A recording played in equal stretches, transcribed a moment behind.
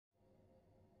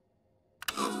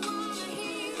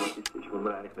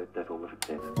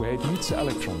where it meets the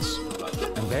electrons,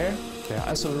 and there they are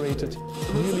accelerated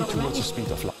nearly towards the speed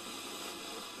of light.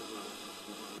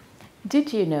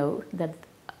 Did you know that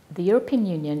the European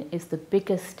Union is the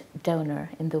biggest donor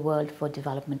in the world for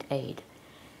development aid?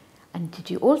 And did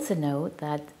you also know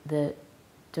that the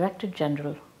Director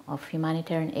General of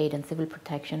Humanitarian Aid and Civil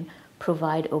Protection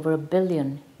provide over €1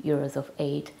 billion of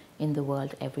aid in the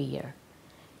world every year?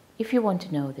 If you want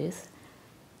to know this,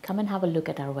 come and have a look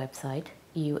at our website,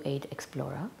 EU Aid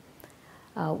Explorer,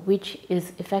 which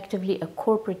is effectively a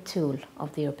corporate tool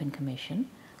of the European Commission,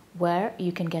 where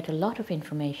you can get a lot of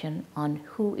information on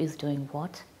who is doing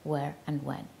what, where and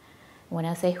when. When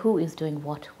I say who is doing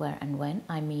what, where and when,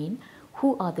 I mean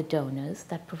who are the donors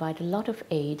that provide a lot of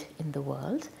aid in the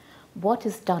world, what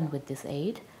is done with this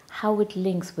aid, how it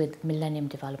links with Millennium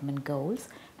Development Goals,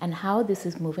 and how this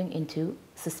is moving into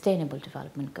Sustainable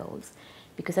Development Goals.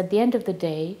 Because at the end of the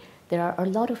day, there are a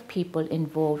lot of people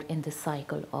involved in the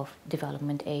cycle of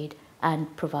development aid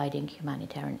and providing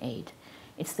humanitarian aid.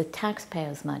 It's the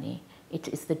taxpayers' money, it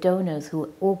is the donors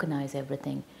who organize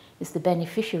everything, it's the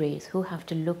beneficiaries who have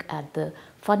to look at the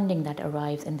funding that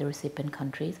arrives in the recipient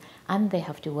countries, and they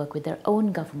have to work with their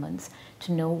own governments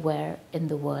to know where in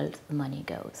the world the money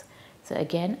goes. So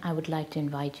again, I would like to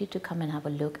invite you to come and have a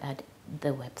look at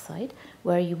the website,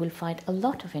 where you will find a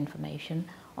lot of information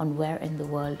on where in the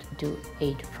world do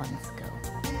aid funds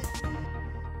go.